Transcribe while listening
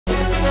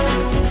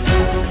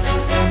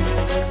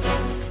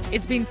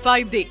It's been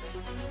 5 days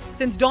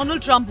since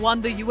Donald Trump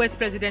won the US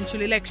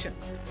presidential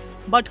elections.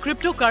 But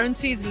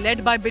cryptocurrencies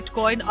led by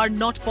Bitcoin are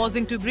not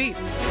pausing to breathe.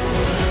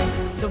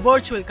 The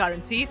virtual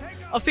currencies,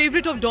 a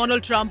favorite of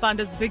Donald Trump and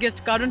his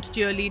biggest current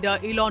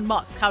cheerleader Elon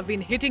Musk, have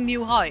been hitting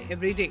new high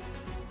every day.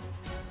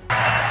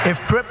 If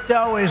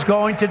crypto is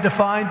going to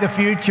define the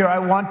future, I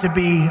want to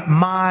be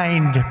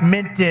mined,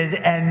 minted,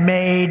 and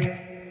made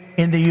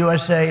in the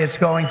USA. It's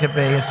going to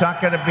be. It's not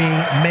going to be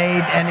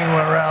made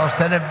anywhere else.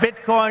 And if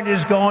Bitcoin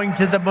is going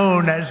to the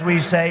moon, as we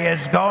say,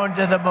 it's going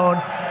to the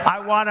moon, I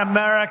want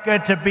America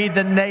to be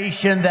the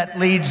nation that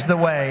leads the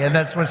way. And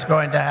that's what's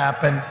going to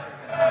happen.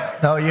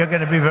 No, you're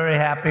going to be very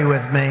happy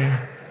with me.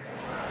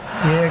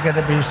 You're going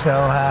to be so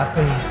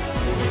happy.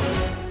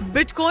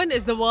 Bitcoin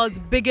is the world's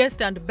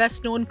biggest and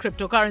best-known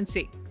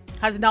cryptocurrency.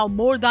 Has now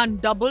more than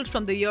doubled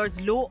from the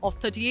year's low of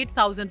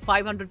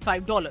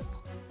 $38,505.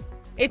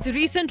 Its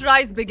recent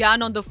rise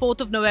began on the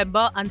 4th of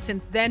November, and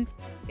since then,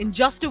 in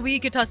just a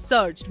week, it has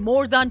surged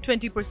more than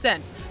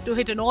 20% to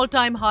hit an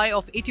all-time high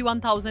of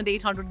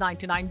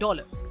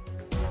 $81,899.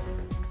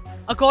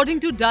 According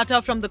to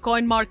data from the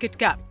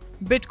Coinmarketcap,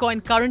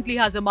 Bitcoin currently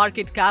has a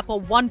market cap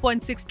of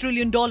 $1.6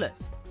 trillion,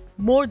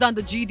 more than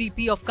the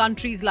GDP of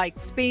countries like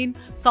Spain,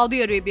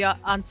 Saudi Arabia,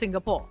 and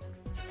Singapore.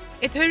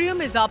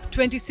 Ethereum is up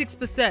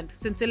 26%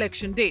 since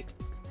election date.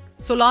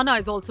 Solana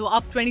is also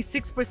up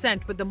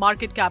 26% with the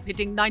market cap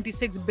hitting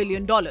 $96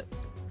 billion.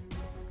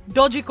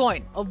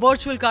 Dogecoin, a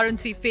virtual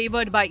currency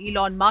favored by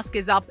Elon Musk,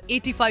 is up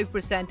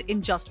 85%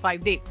 in just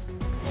 5 days.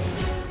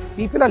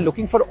 People are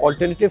looking for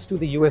alternatives to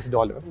the US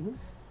dollar,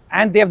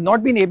 and they have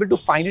not been able to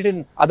find it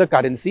in other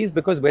currencies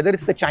because whether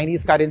it's the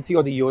Chinese currency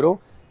or the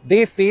euro,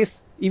 they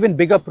face even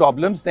bigger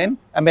problems than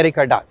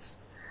America does.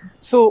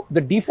 So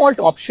the default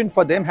option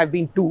for them have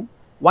been two.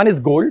 One is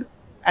gold,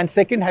 and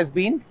second has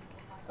been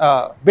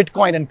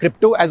Bitcoin and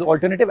crypto as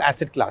alternative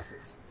asset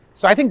classes.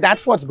 So I think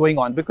that's what's going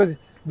on because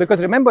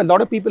remember, a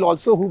lot of people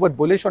also who were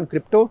bullish on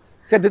crypto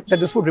said that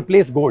this would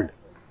replace gold.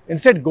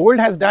 Instead, gold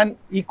has done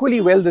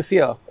equally well this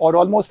year or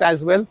almost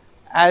as well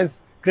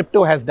as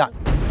crypto has done.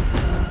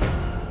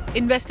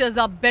 Investors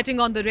are betting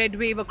on the red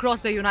wave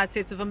across the United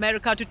States of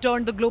America to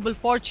turn the global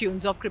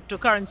fortunes of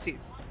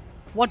cryptocurrencies.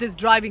 What is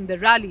driving the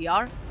rally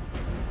are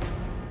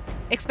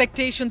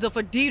expectations of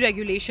a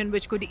deregulation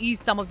which could ease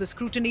some of the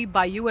scrutiny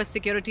by US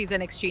Securities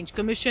and Exchange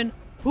Commission,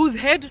 whose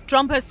head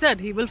Trump has said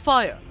he will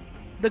fire.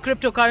 The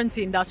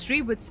cryptocurrency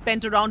industry, which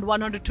spent around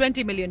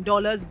 $120 million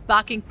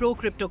backing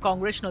pro-crypto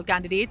congressional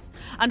candidates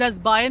and has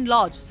by and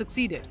large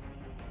succeeded.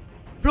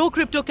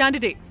 Pro-crypto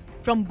candidates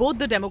from both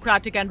the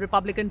Democratic and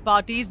Republican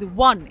parties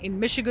won in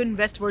Michigan,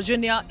 West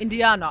Virginia,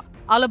 Indiana,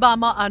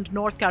 Alabama, and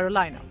North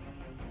Carolina.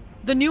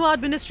 The new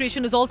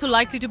administration is also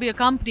likely to be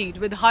accompanied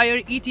with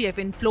higher ETF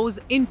inflows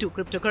into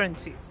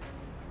cryptocurrencies.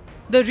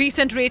 The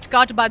recent rate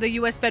cut by the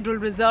US Federal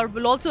Reserve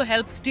will also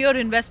help steer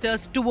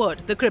investors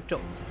toward the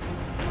cryptos.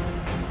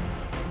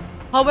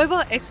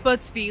 However,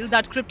 experts feel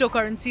that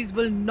cryptocurrencies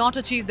will not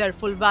achieve their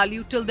full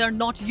value till they're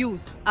not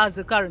used as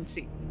a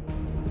currency.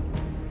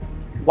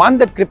 One,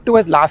 that crypto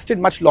has lasted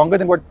much longer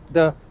than what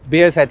the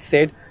bears had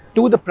said.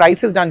 Two, the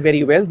price has done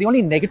very well. The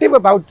only negative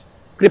about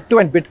crypto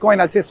and Bitcoin,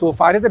 I'll say so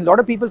far, is that a lot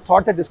of people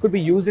thought that this could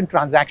be used in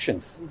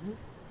transactions.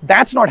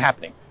 That's not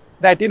happening.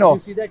 That, you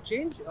see that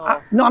change?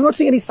 No, I'm not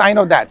seeing any sign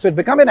of that. So it's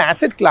become an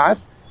asset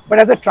class, but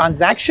as a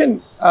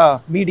transaction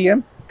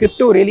medium,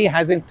 crypto really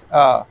hasn't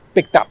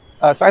picked up.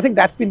 So I think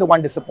that's been the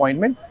one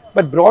disappointment.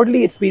 But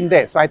broadly, it's been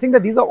there. So I think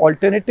that these are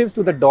alternatives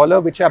to the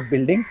dollar which are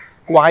building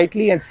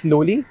quietly and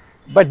slowly,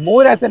 but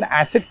more as an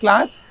asset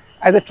class.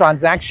 As a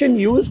transaction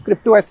use,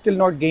 crypto has still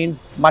not gained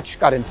much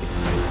currency.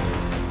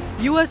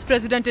 US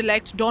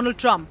President-elect Donald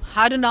Trump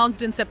had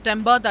announced in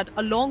September that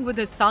along with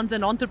his sons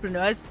and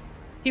entrepreneurs,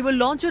 he will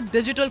launch a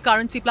digital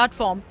currency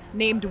platform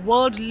named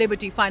World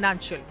Liberty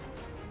Financial.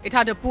 It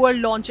had a poor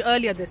launch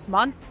earlier this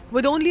month,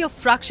 with only a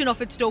fraction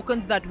of its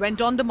tokens that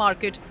went on the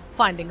market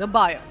finding a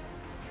buyer.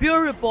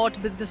 Bureau Report,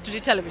 Business Today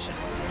Television.